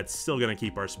 so that's still going to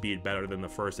keep our speed better than the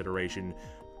first iteration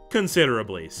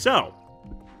considerably. So,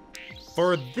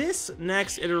 for this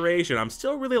next iteration, I'm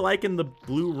still really liking the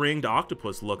blue ringed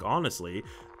octopus look, honestly.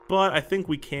 But I think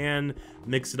we can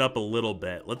mix it up a little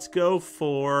bit. Let's go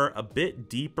for a bit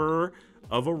deeper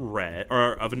of a red,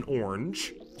 or of an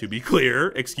orange, to be clear,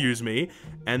 excuse me.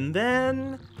 And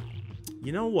then,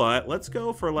 you know what? Let's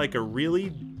go for like a really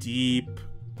deep,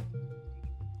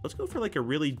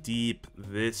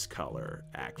 this color,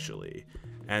 actually.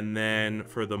 And then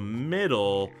for the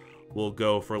middle, we'll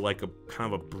go for like a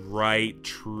kind of a bright,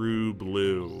 true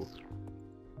blue.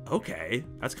 Okay,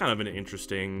 that's kind of an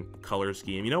interesting color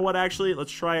scheme. You know what, actually?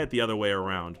 Let's try it the other way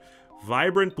around.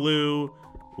 Vibrant blue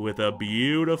with a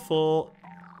beautiful,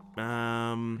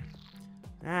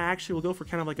 actually, we'll go for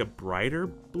kind of like a brighter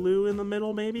blue in the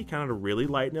middle, maybe? Kind of to really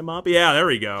lighten him up. Yeah, there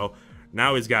we go.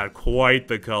 Now he's got quite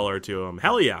the color to him.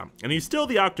 Hell yeah. And he's still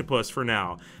the octopus for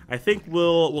now. I think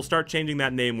we'll start changing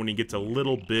that name when he gets a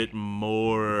little bit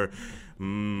more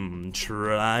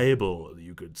tribal,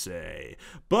 you could say.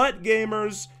 But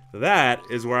gamers, that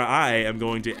is where I am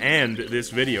going to end this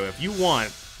video. If you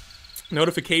want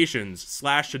notifications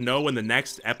 / to know when the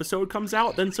next episode comes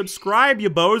out, then subscribe, you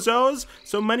bozos.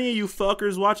 So many of you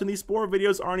fuckers watching these SPORE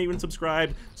videos aren't even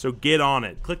subscribed, so get on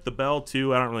it. Click the bell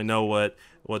too. I don't really know what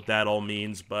that all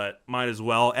means, but might as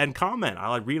well. And comment.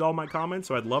 I read all my comments,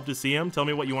 so I'd love to see them. Tell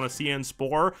me what you want to see in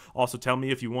SPORE. Also tell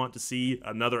me if you want to see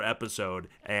another episode,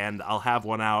 and I'll have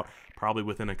one out probably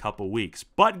within a couple weeks.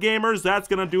 But gamers, that's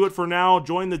gonna do it for now.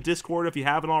 Join the Discord if you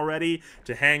haven't already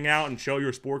to hang out and show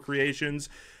your SPORE creations.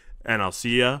 And I'll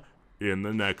see ya in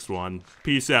the next one.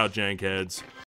 Peace out, Jankheads.